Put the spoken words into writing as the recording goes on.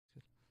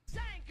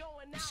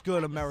It's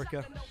good,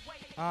 America.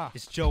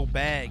 It's Joe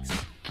Bags,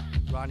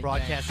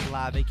 broadcasting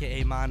live,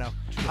 aka Mano.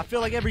 I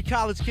feel like every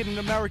college kid in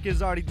America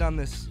has already done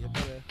this,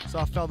 so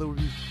I felt it would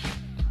be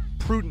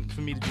prudent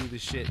for me to do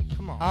this shit.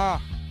 Come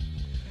on.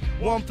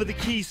 1 for the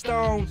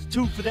Keystones,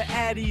 2 for the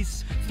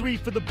Addies, 3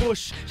 for the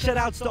Bush.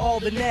 Shoutouts to all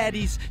the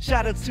natties.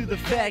 Shoutouts to the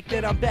fact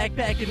that I'm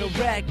backpacking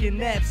Iraq and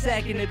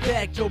knapsacking it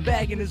back. Joe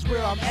Bagging is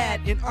where I'm at,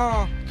 and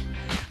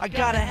I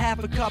gotta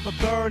have a cup of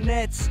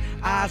Burnett's.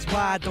 Eyes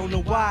wide, don't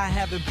know why I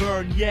haven't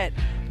burned yet.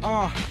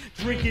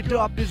 Drink it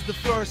up is the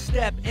first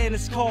step, and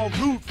it's called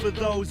root for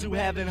those who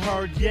haven't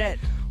heard yet.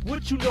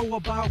 What you know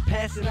about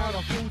passing out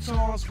on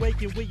futons,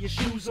 waking with your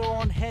shoes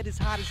on, head as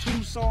hot as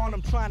Tucson.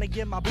 I'm trying to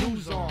get my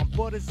blues on,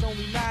 but it's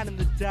only 9 in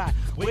the dot.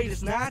 Wait,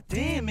 it's not?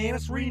 Damn, man,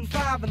 it's reading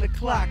 5 on the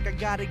clock. I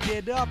gotta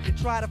get up and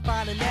try to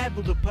find an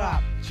apple to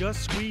pop.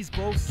 Just squeeze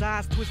both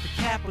sides, twist the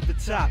cap at the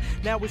top.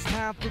 Now it's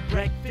time for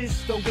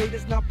breakfast. Oh wait,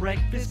 it's not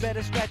breakfast.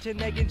 Better scratch an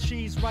egg and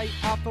cheese right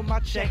off of my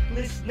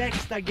checklist.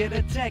 Next, I get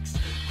a text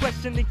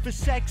questioning for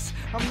sex.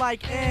 I'm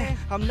like,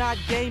 I'm not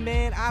gay,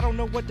 man. I don't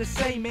know what to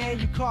say, man.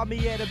 You caught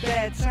me at a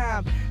bad time.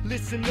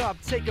 Listen up,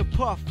 take a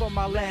puff on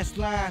my last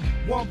line.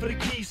 1 for the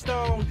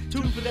Keystone,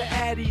 2 for the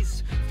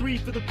Addies, 3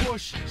 for the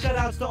Bush.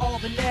 Shoutouts to all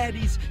the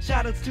natties.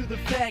 Shoutouts to the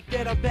fact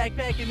that I'm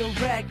backpacking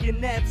Iraq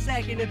and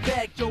knapsacking it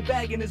back. Joe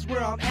Bagging is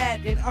where I'm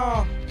at, and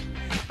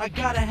I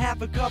gotta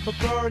have a cup of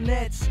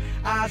Burnett's.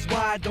 Eyes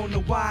wide, don't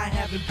know why I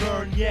haven't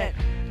burned yet.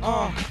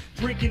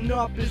 Drinking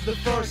up is the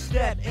first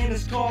step, and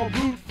it's called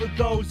root for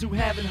those who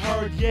haven't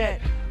heard yet.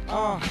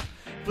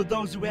 For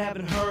those who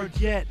haven't heard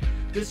yet.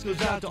 This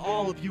goes out to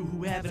all of you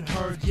who haven't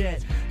heard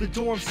yet. The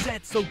dorm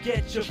set, so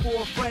get your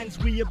 4 friends.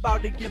 We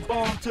about to get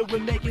bombed till we're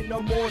making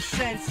no more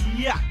sense.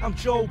 Yeah, I'm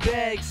Joe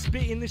Bags,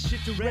 spitting this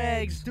shit to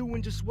rags.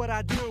 Doing just what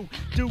I do,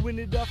 doing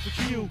it up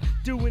for you,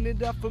 doing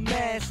it up for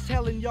mass.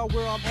 Telling y'all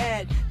where I'm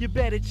at, you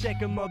better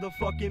check a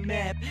motherfucking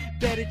map.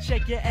 Better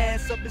check your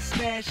ass up and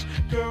smash.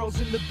 Girls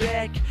in the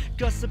back,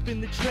 Gus up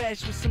in the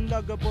trash with some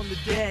nug up on the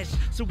dash.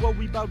 So what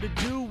we about to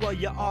do, well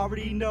you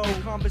already know.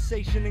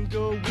 Conversation and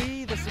good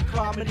weed, that's a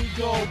comedy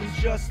gold.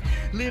 Just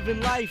living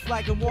life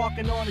like I'm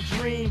walking on a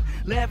dream.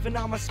 Laughing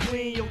on my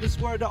spleen, yo, this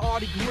word to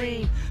Artie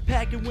Green.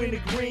 Packing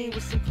winter green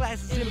with some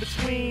classes in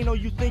between. Oh,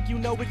 you think you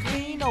know it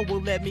clean? Oh,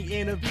 well, let me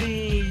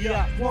intervene.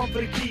 Yeah, 1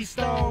 for the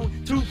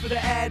Keystone, 2 for the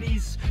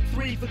Addies,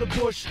 3 for the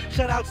Bush.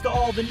 Shoutouts to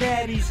all the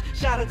natties.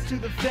 Shoutouts to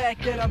the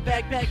fact that I'm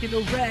backpacking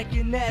Iraq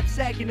and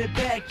knapsacking it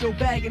back. Joe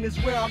Bagging is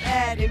where I'm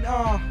at, and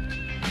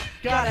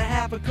gotta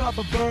have a cup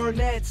of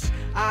Burnett's.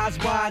 Eyes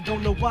wide,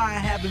 don't know why I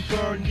haven't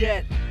burned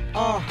yet.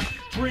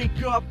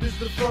 Drink up is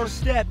the first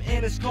step,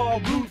 and it's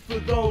called root for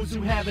those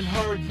who haven't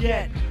heard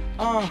yet.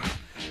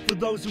 For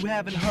those who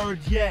haven't heard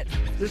yet.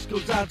 This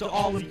goes out to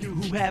all of you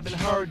who haven't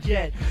heard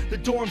yet. The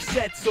dorm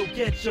set, so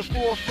get your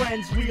 4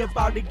 friends. We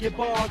about to get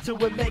on till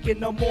we're making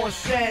no more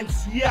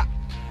sense. Yeah,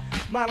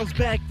 Mano's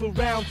back for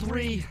round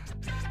 3.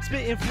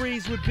 Spitting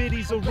freeze with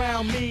biddies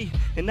around me,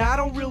 and I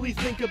don't really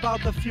think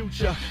about the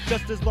future,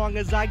 just as long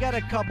as I got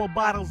a couple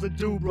bottles of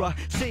Dubra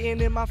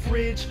sitting in my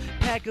fridge.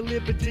 Pack a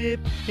lip of dip,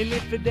 and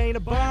if it ain't a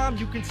bomb,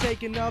 you can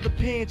take another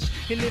pinch,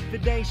 and if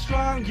it ain't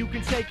strong, you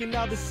can take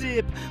another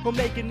sip or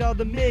make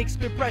another mix.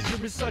 But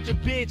pressure is such a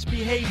bitch.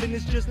 Behaving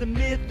is just a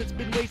myth that's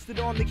been wasted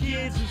on the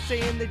kids who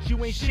saying that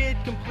you ain't shit,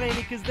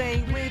 complaining cause they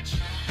ain't rich.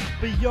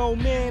 But yo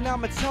man,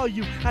 I'ma tell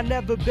you, I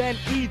never been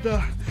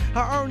either.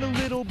 I earn a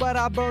little, but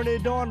I burn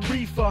it on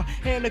reefer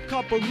and a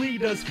couple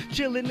liters,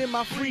 chilling in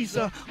my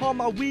freezer. All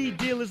my weed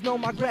dealers know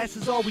my grass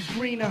is always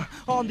greener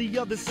on the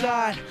other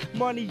side.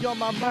 Money on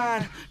my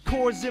mind,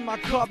 cores in my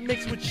cup,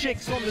 mixed with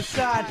chicks on the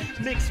side,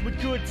 mixed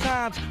with good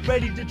times,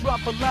 ready to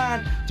drop a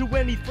line to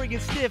any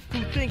friggin' stiff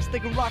who thinks they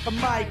can rock a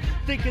mic,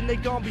 thinking they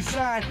gon' be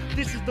signed.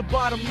 This is the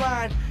bottom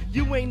line.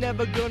 You ain't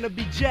never gonna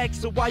be jacked,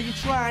 so why you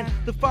trying?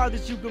 The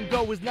farthest you can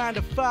go is 9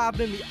 to 5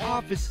 in the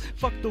office.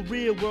 Fuck the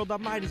real world, I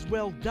might as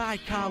well die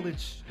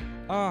college.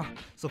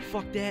 So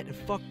fuck that and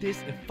fuck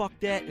this and fuck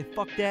that and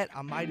fuck that.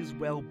 I might as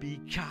well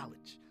be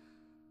college.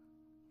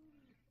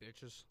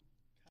 Bitches.